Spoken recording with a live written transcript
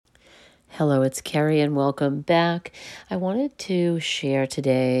Hello, it's Carrie, and welcome back. I wanted to share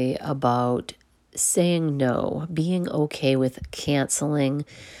today about saying no, being okay with canceling,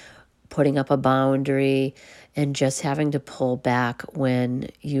 putting up a boundary, and just having to pull back when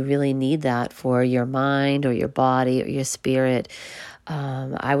you really need that for your mind or your body or your spirit.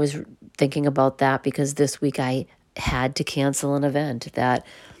 I was thinking about that because this week I had to cancel an event that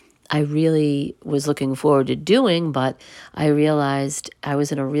I really was looking forward to doing, but I realized I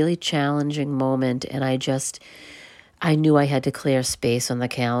was in a really challenging moment, and I knew I had to clear space on the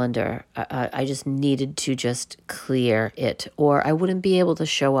calendar. I just needed to just clear it, or I wouldn't be able to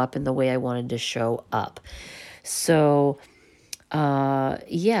show up in the way I wanted to show up. So,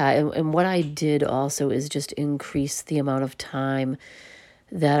 and what I did also is just increase the amount of time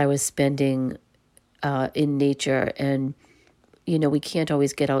that I was spending in nature. And we can't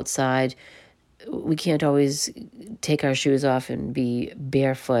always get outside. We can't always take our shoes off and be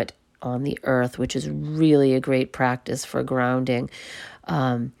barefoot on the earth, which is really a great practice for grounding.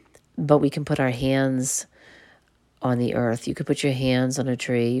 But we can put our hands on the earth. You could put your hands on a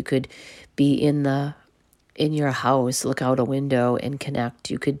tree. You could be in your house, look out a window and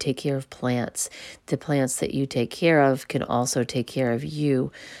connect. You could take care of plants. The plants that you take care of can also take care of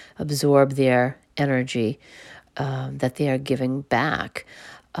you, absorb their energy that they are giving back.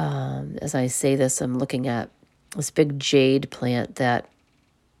 As I say this, I'm looking at this big jade plant that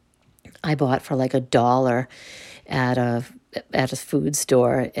I bought for like $1 at a food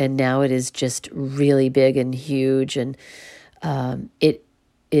store, and now it is just really big and huge, and it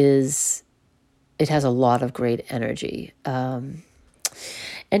has a lot of great energy.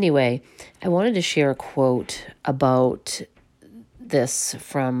 Anyway, I wanted to share a quote about this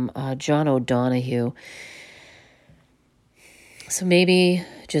from John O'Donohue. So maybe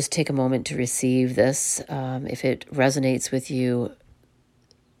just take a moment to receive this. If it resonates with you,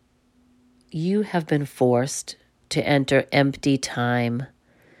 you have been forced to enter empty time.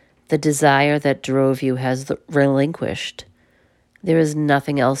 The desire that drove you has relinquished. There is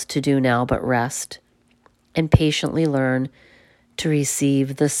nothing else to do now but rest and patiently learn to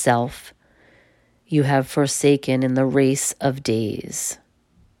receive the self you have forsaken in the race of days.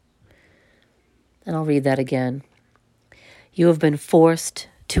 And I'll read that again. You have been forced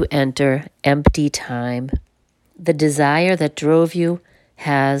to enter empty time. The desire that drove you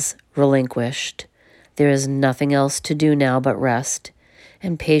has relinquished. There is nothing else to do now but rest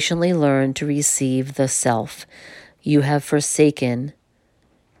and patiently learn to receive the self you have forsaken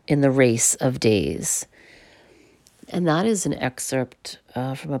in the race of days. And that is an excerpt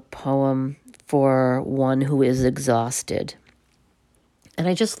from a poem for one who is exhausted. And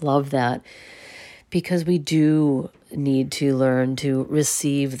I just love that because we do need to learn to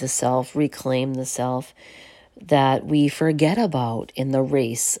receive the self, reclaim the self that we forget about in the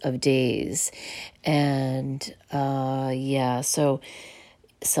race of days. And so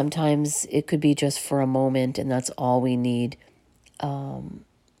sometimes it could be just for a moment, and that's all we need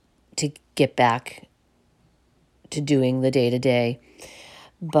to get back to doing the day-to-day.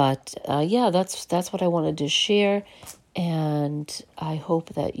 But that's what I wanted to share. And I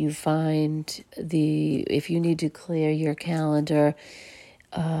hope that you find if you need to clear your calendar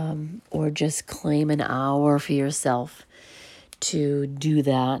or just claim an hour for yourself, to do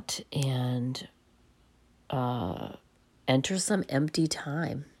that and enter some empty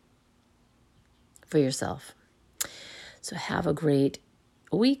time for yourself. So have a great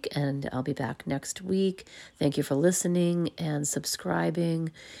week, and I'll be back next week. Thank you for listening and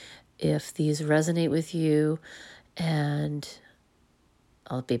subscribing if these resonate with you, and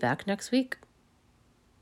I'll be back next week.